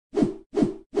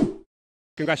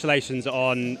congratulations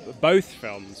on both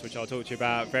films, which I'll talk to you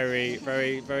about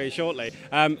very shortly.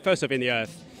 First off, In the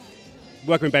Earth,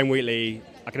 working with Ben Wheatley,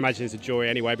 I can imagine it's a joy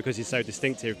anyway because he's so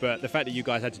distinctive, but the fact that you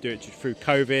guys had to do it through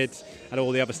COVID and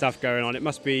all the other stuff going on, it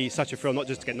must be such a thrill, not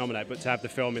just to get nominated, but to have the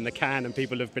film in the can and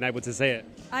people have been able to see it.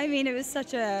 I mean, it was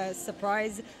such a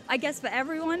surprise, I guess, for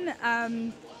everyone.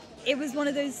 It was one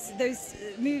of those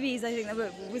movies, I think,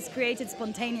 that was created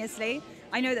spontaneously.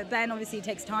 I know that Ben obviously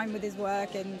takes time with his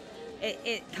work and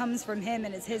it comes from him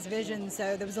and it's his vision,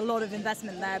 so there was a lot of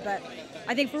investment there. But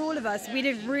I think for all of us, we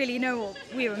didn't really know what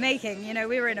we were making. You know,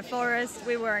 we were in a forest,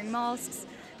 we were wearing masks,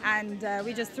 and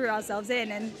we just threw ourselves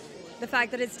in. And the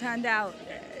fact that it's turned out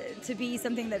to be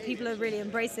something that people are really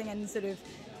embracing and sort of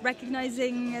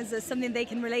recognizing as something they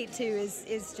can relate to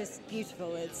is just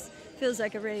beautiful. It feels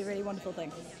like a really wonderful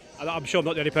thing. I'm sure I'm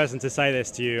not the only person to say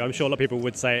this to you. I'm sure a lot of people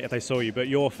would say it if they saw you, but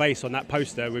your face on that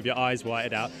poster with your eyes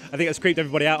whited out, I think it's creeped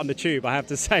everybody out on the tube, I have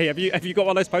to say. Have you got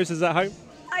one of those posters at home?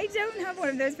 I don't have one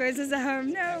of those posters at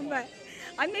home, no, but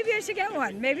maybe I should get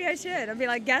one. Maybe I should. I'd be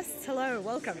like, guests, hello,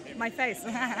 welcome, my face.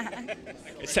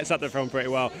 It sets up the film pretty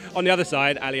well. On the other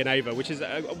side, Ali and Ava, which is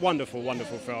a wonderful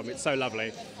film. It's so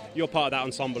lovely. You're part of that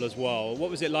ensemble as well. What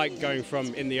was it like going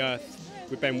from In the Earth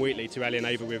with Ben Wheatley to Ali and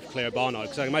Ava with Cleo Barnard?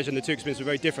 Because I imagine the two experiences were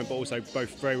very different, but also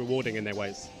both very rewarding in their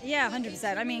ways. Yeah,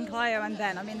 100%. I mean, Cleo and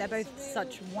Ben, they're both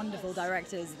such wonderful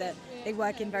directors that they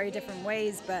work in very different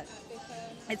ways, but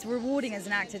it's rewarding as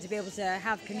an actor to be able to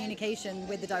have communication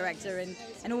with the director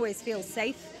and always feel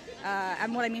safe.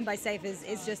 And what I mean by safe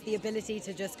is just the ability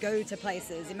to just go to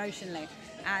places emotionally.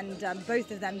 And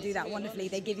both of them do that wonderfully.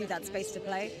 They give you that space to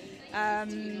play.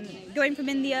 Going from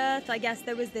In the Earth, I guess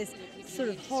there was this sort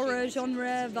of horror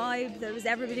genre vibe that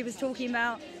everybody was talking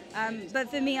about. But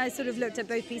for me, I sort of looked at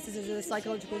both pieces as a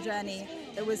psychological journey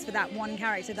that was for that one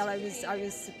character that I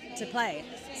was to play.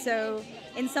 So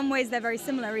in some ways they're very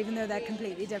similar, even though they're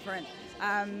completely different.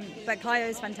 But Cleo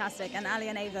is fantastic, and Ali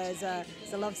and Ava is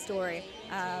a love story,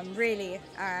 really,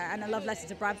 and a love letter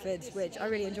to Bradford, which I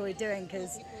really enjoyed doing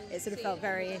because it sort of felt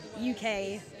very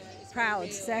UK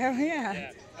proud. So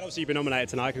yeah. Obviously, you've been nominated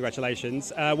tonight.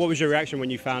 Congratulations. What was your reaction when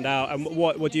you found out, and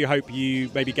what do you hope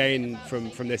you maybe gain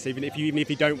from this? Even if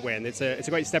you don't win, it's a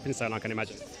great stepping stone, I can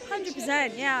imagine.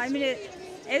 100%. Yeah. I mean, it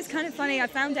was kind of funny. I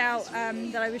found out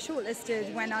that I was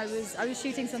shortlisted when I was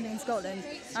shooting something in Scotland.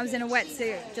 I was in a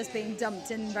wetsuit, just being dumped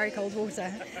in very cold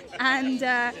water, and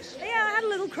I had a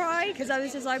little cry because I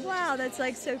was just like, wow, that's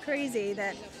like so crazy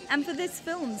that. And for this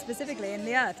film specifically, In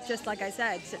the Earth, just like I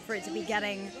said, for it to be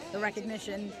getting the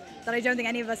recognition that I don't think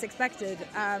any of us expected.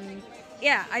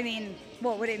 Yeah, I mean,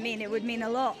 what would it mean? It would mean a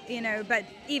lot, you know, but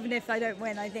even if I don't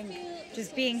win, I think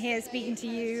just being here, speaking to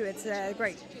you, it's a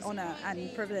great honour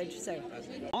and privilege, so.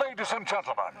 Ladies and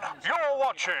gentlemen, you're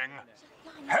watching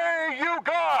Hey You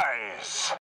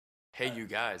Guys! Hey You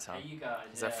Guys, huh? Hey You Guys,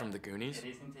 Is that from the Goonies?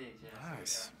 It is indeed, yes.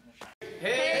 Nice.